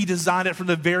works. He designed it from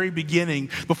the very beginning,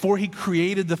 before he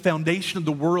created the foundation of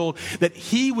the world, that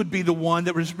he would be the one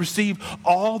that would receive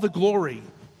all the glory.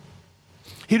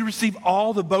 He'd receive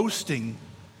all the boasting.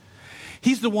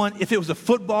 He's the one, if it was a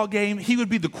football game, he would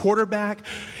be the quarterback.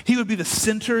 He would be the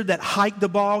center that hiked the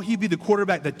ball. He'd be the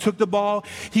quarterback that took the ball.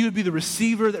 He would be the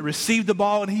receiver that received the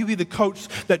ball, and he'd be the coach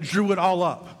that drew it all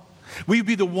up. We'd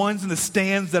be the ones in the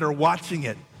stands that are watching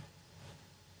it.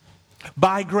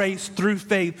 By grace, through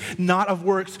faith, not of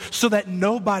works, so that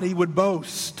nobody would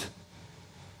boast.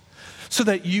 So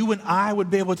that you and I would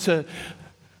be able to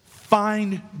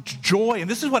find joy. And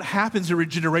this is what happens in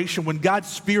regeneration. When God's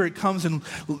Spirit comes and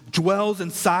dwells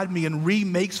inside me and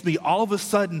remakes me, all of a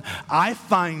sudden I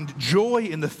find joy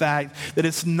in the fact that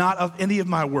it's not of any of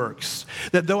my works.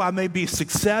 That though I may be a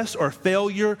success or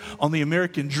failure on the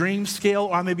American dream scale,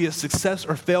 or I may be a success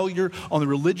or failure on the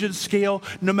religion scale,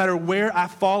 no matter where I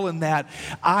fall in that,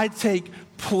 I take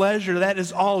pleasure. That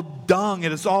is all dung.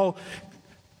 It is all,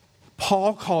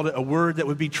 Paul called it a word that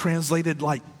would be translated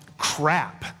like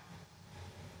crap.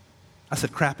 I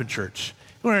said crap in church.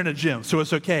 We're in a gym, so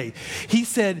it's okay. He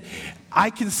said, I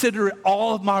consider it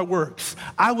all of my works.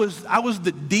 I was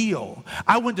the deal.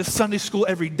 I went to Sunday school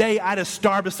every day. I had a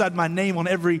star beside my name on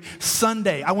every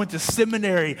Sunday. I went to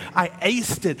seminary. I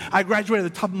aced it. I graduated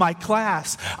at the top of my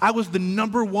class. I was the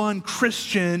number one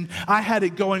Christian. I had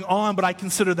it going on, but I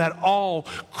consider that all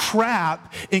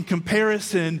crap in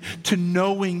comparison to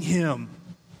knowing him.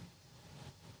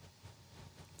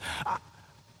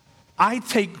 I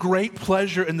take great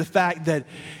pleasure in the fact that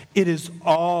it is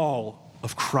all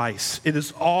of Christ. It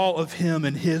is all of him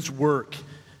and his work,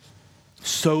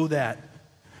 so that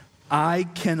I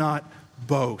cannot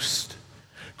boast.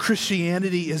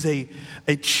 Christianity is a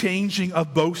changing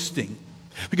of boasting.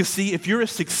 Because see, if you're a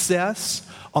success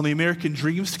on the American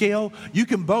dream scale, you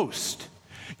can boast.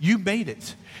 You made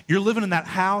it. You're living in that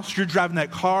house, you're driving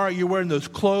that car, you're wearing those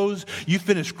clothes, you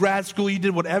finished grad school, you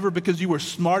did whatever because you were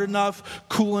smart enough,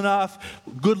 cool enough,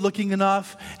 good looking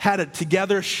enough, had it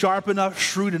together, sharp enough,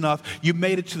 shrewd enough. You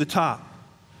made it to the top.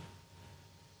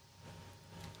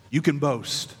 You can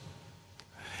boast.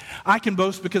 I can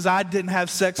boast because I didn't have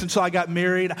sex until I got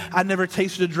married. I never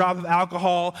tasted a drop of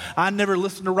alcohol. I never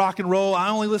listened to rock and roll. I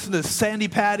only listened to Sandy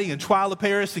Patty and Twyla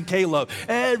Paris and K-Love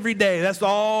every day. That's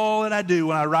all that I do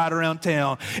when I ride around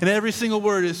town. And every single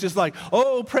word is just like,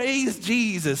 oh, praise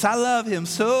Jesus. I love him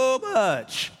so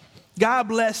much. God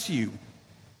bless you.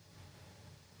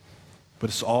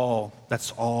 But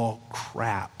that's all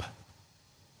crap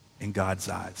in God's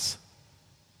eyes.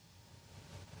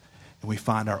 And we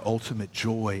find our ultimate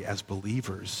joy as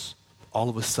believers all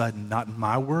of a sudden not in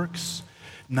my works,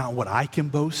 not what I can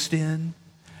boast in,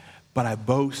 but I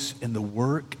boast in the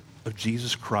work of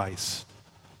Jesus Christ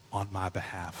on my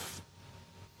behalf.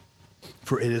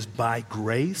 For it is by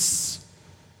grace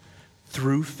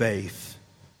through faith,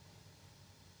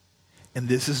 and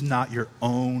this is not your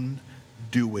own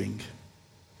doing.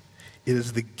 It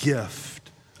is the gift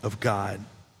of God,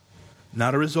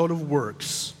 not a result of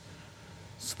works,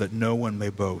 so that no one may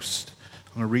boast.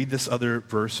 I'm going to read this other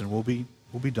verse and we'll be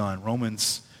done.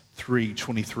 Romans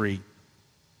 3:23.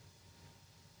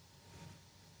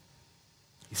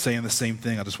 He's saying the same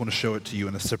thing. I just want to show it to you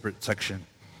in a separate section.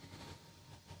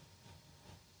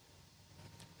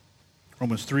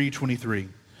 Romans 3:23.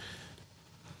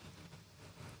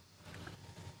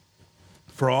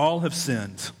 For all have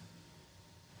sinned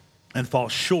and fall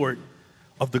short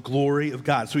of the glory of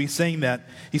God. So he's saying that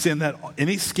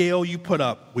any scale you put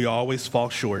up, we always fall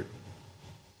short.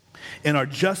 And are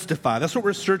justified. That's what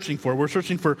we're searching for. We're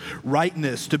searching for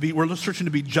rightness, we're searching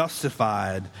to be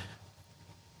justified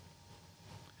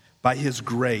by his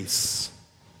grace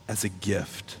as a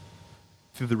gift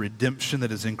through the redemption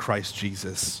that is in Christ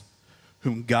Jesus,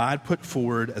 whom God put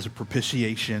forward as a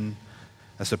propitiation,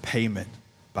 as a payment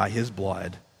by his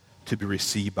blood to be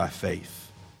received by faith.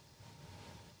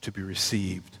 To be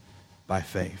received by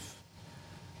faith.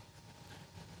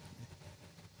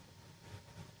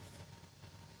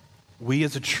 We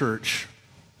as a church,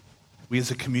 we as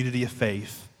a community of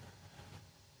faith,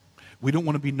 we don't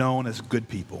want to be known as good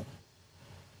people.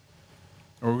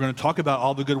 Or we're going to talk about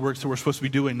all the good works that we're supposed to be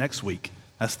doing next week.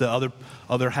 That's the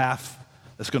other half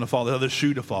that's going to fall, the other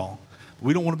shoe to fall.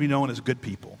 We don't want to be known as good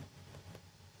people.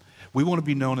 We want to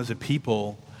be known as a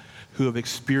people who have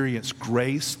experienced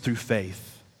grace through faith,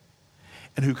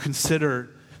 and who consider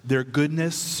their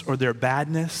goodness or their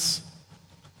badness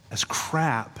as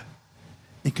crap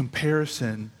in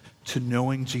comparison to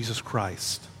knowing Jesus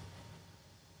Christ.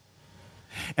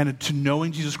 And to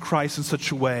knowing Jesus Christ in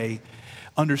such a way,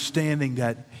 understanding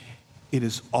that it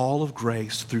is all of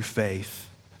grace through faith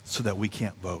so that we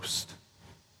can't boast.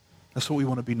 That's what we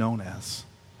want to be known as.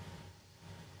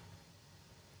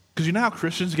 Because you know how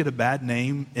Christians get a bad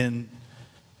name in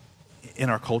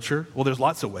our culture? Well, there's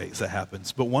lots of ways that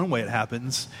happens. But one way it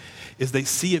happens is they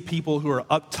see people who are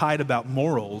uptight about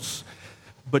morals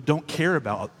but don't care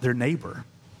about their neighbor.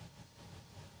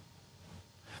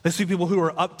 They see people who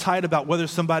are uptight about whether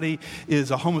somebody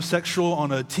is a homosexual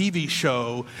on a TV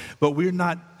show,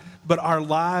 but our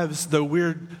lives, though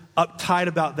we're uptight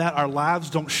about that, our lives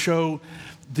don't show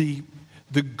the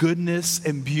goodness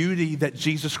and beauty that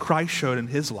Jesus Christ showed in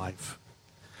his life.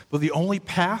 But the only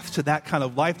path to that kind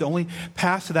of life, the only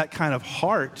path to that kind of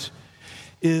heart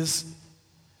is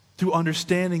through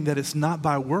understanding that it's not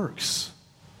by works.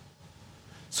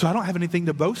 So I don't have anything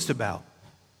to boast about.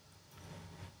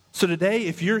 So today,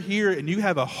 if you're here and you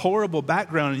have a horrible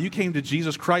background and you came to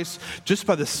Jesus Christ just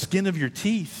by the skin of your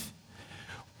teeth,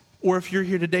 or if you're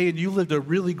here today and you lived a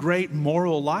really great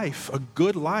moral life, a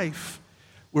good life,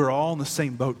 we're all in the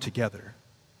same boat together.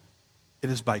 It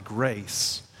is by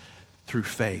grace through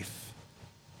faith,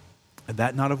 and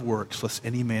that not of works, lest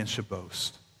any man should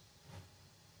boast.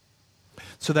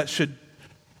 So it should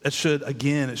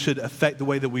affect the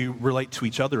way that we relate to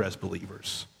each other as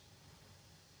believers.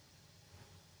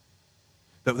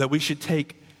 That we should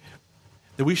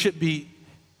be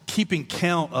keeping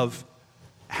count of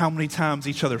how many times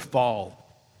each other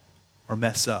fall or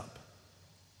mess up.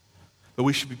 But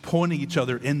we should be pointing each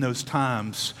other in those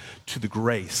times to the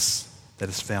grace that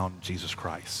is found in Jesus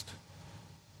Christ.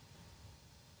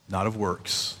 Not of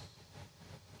works,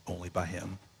 only by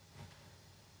him.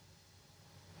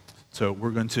 So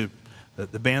we're going to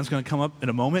The band's going to come up in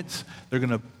a moment. They're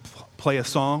going to play a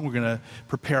song. We're going to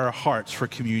prepare our hearts for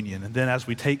communion. And then as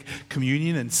we take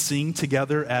communion and sing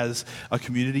together as a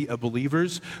community of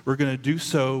believers, we're going to do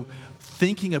so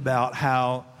thinking about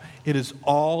how it is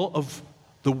all of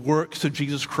the works of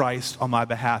Jesus Christ on my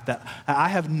behalf, that I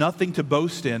have nothing to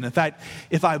boast in. In fact,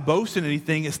 if I boast in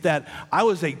anything, it's that I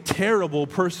was a terrible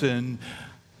person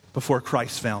before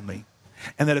Christ found me.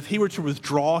 And that if he were to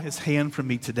withdraw his hand from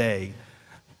me today,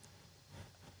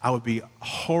 I would be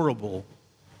horrible,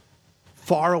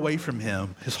 far away from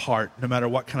him, his heart, no matter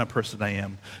what kind of person I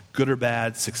am, good or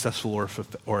bad, successful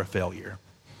or a failure.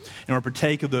 And we're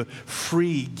partake of the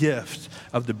free gift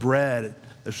of the bread,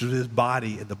 which is his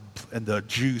body, and the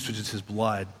juice, which is his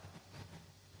blood.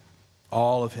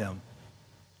 All of him,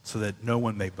 so that no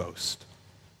one may boast.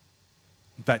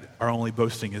 In fact, our only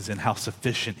boasting is in how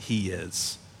sufficient he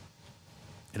is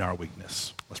in our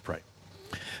weakness. Let's pray.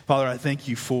 Father, I thank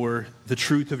you for the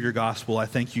truth of your gospel. I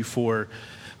thank you for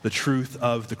the truth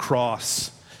of the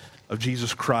cross of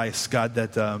Jesus Christ. God,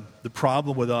 that the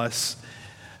problem with us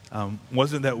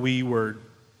wasn't that we were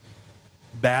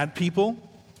bad people.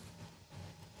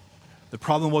 The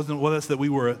problem wasn't with us that we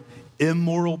were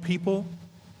immoral people.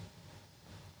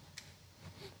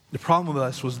 The problem with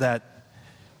us was that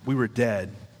we were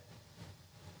dead.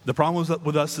 The problem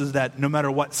with us is that no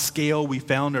matter what scale we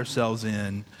found ourselves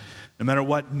in, no matter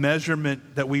what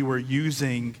measurement that we were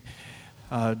using,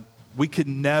 we could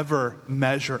never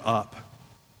measure up.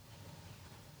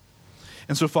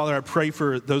 And so, Father, I pray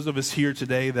for those of us here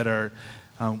today that are,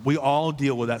 we all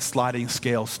deal with that sliding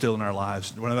scale still in our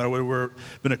lives. Whether we've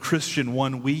been a Christian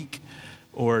 1 week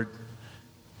or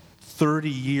 30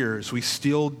 years, we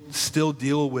still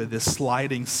deal with this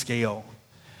sliding scale.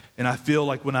 And I feel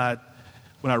like when I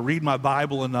read my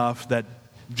Bible enough that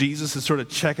Jesus is sort of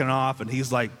checking off and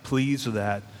he's like pleased with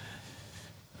that.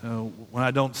 When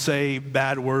I don't say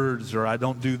bad words or I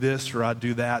don't do this or I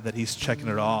do that he's checking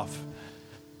it off.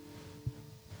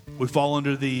 We fall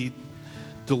under the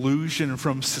delusion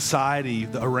from society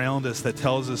around us that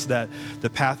tells us that the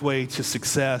pathway to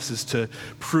success is to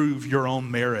prove your own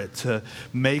merit, to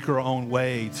make our own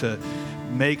way, to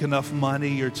make enough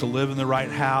money or to live in the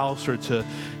right house or to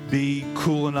be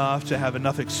cool enough to have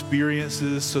enough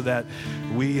experiences so that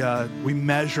we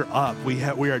measure up. We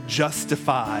are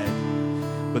justified,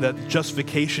 but that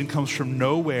justification comes from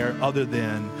nowhere other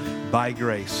than by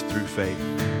grace through faith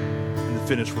in the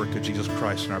finished work of Jesus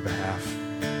Christ on our behalf.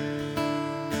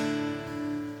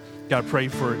 God, I pray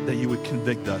that you would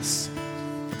convict us.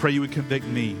 I pray you would convict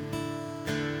me.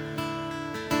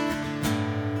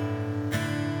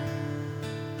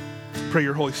 Pray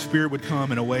your Holy Spirit would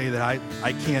come in a way that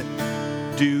I can't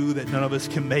do, that none of us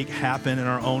can make happen in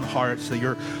our own hearts, that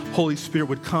your Holy Spirit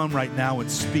would come right now and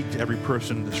speak to every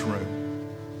person in this room.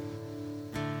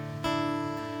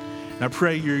 And I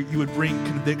pray you would bring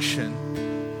conviction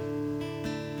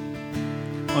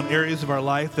on areas of our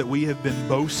life that we have been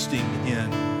boasting in.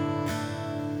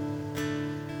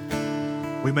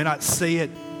 We may not say it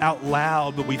out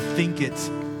loud, but we think it.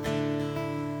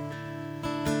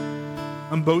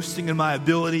 I'm boasting in my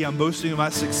ability. I'm boasting in my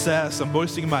success. I'm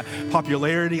boasting in my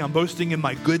popularity. I'm boasting in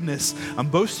my goodness. I'm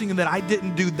boasting in that I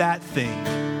didn't do that thing.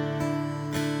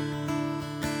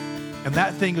 And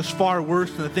that thing is far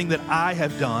worse than the thing that I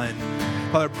have done.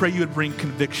 Father, I pray you would bring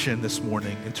conviction this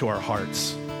morning into our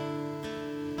hearts.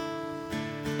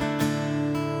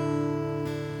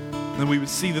 And we would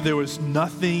see that there was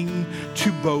nothing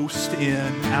to boast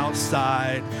in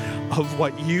outside of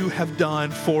what you have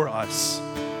done for us.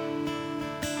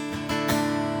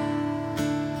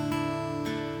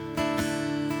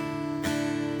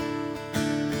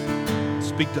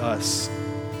 Speak to us.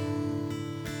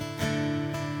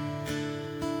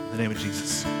 In the name of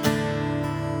Jesus.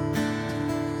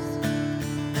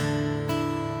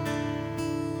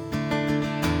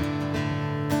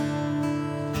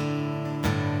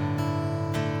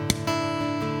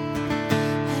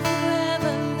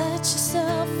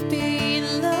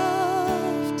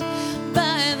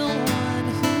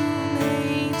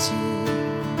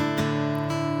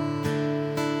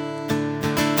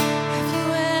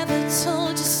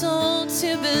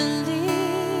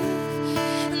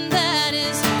 That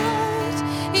is hard.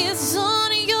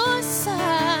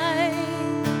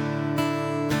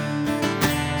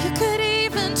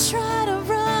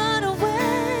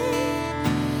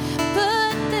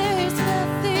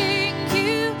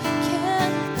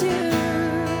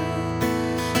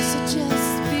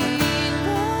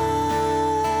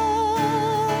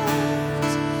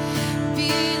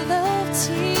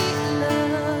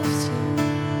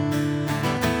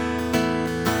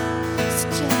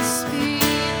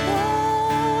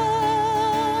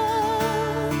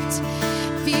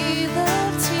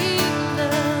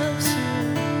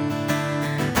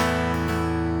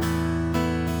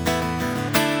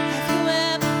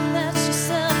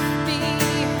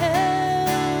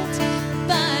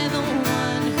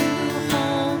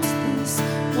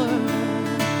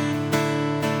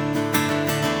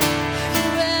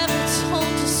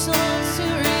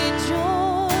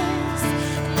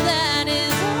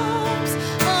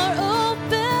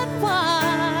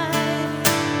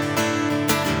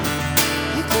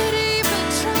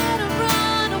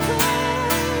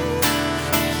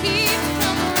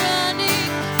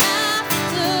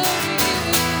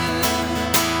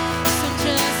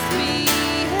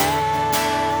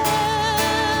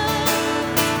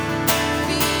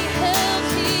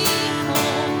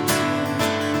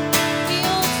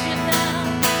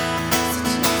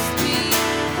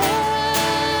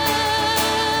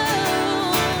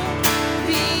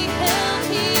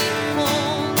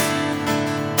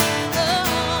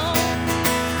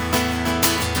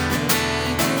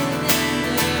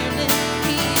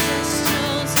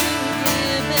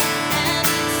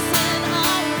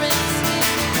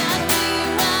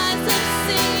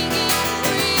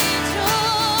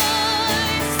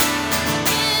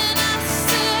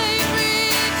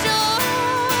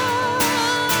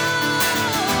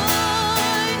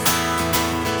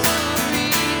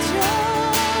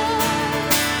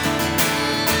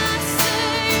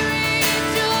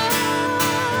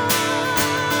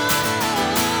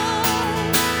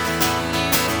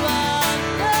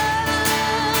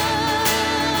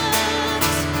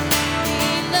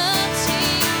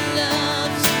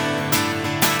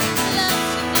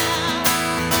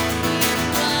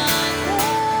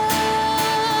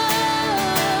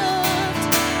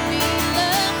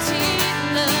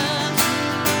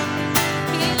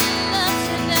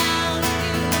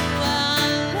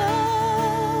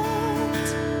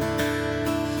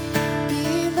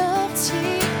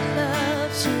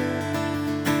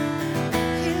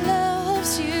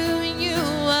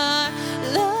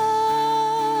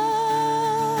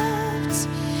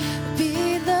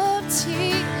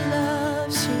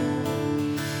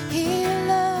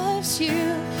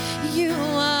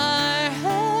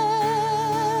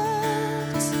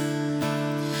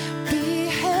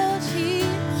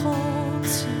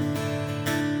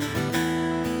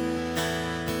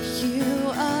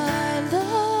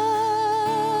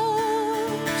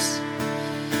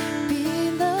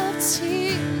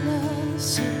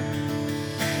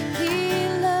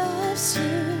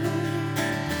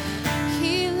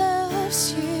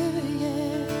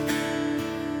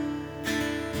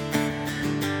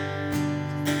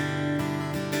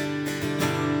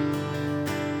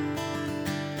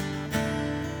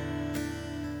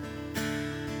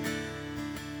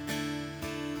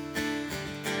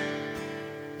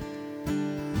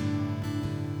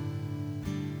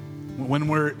 when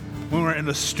we're in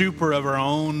a stupor of our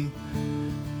own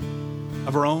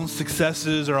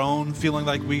successes, our own feeling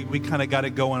like we kind of got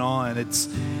it going on. It's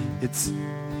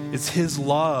His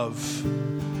love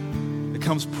that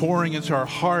comes pouring into our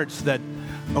hearts that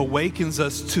awakens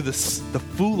us to the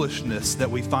foolishness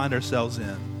that we find ourselves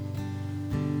in.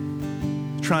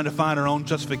 Trying to find our own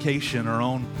justification, our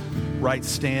own right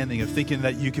standing, of thinking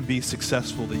that you can be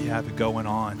successful, that you have it going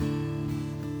on.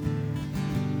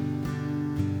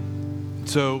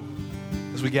 So,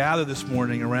 as we gather this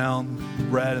morning around the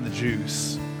bread and the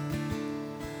juice,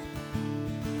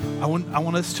 I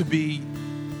want us to be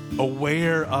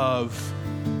aware of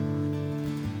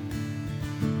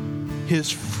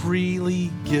His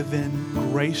freely given,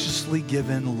 graciously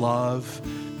given love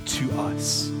to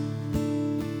us.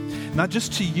 Not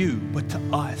just to you, but to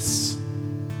us.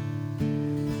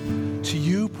 To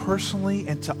you personally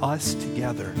and to us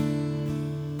together.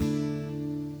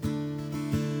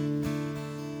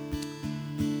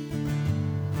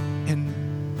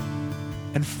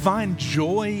 And find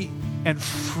joy and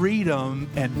freedom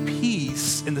and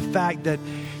peace in the fact that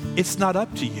it's not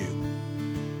up to you.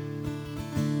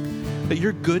 That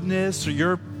your goodness or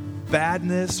your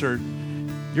badness or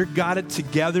your got it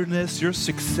togetherness, your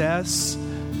success,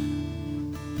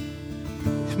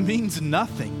 it means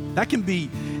nothing. That can be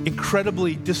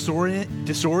incredibly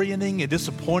disorienting and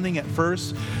disappointing at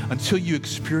first until you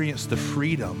experience the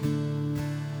freedom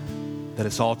that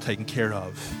it's all taken care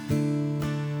of.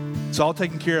 It's all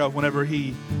taken care of whenever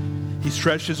He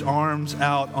stretched His arms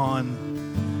out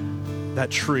on that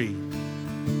tree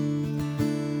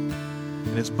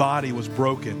and His body was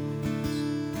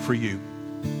broken for you.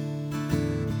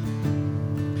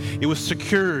 It was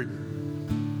secured.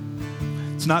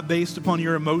 It's not based upon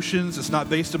your emotions. It's not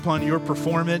based upon your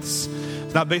performance.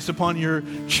 It's not based upon your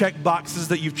check boxes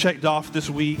that you've checked off this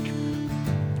week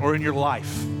or in your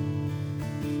life.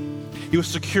 It was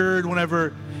secured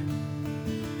whenever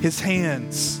His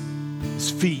hands, His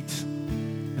feet,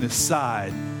 and His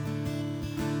side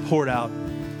poured out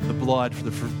the blood for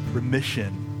the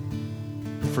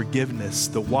remission, the forgiveness,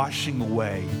 the washing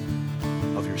away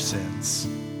of your sins.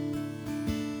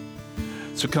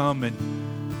 So come, and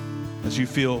as you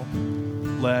feel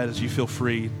led, as you feel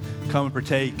free, come and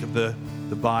partake of the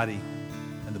body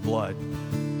and the blood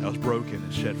that was broken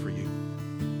and shed for you.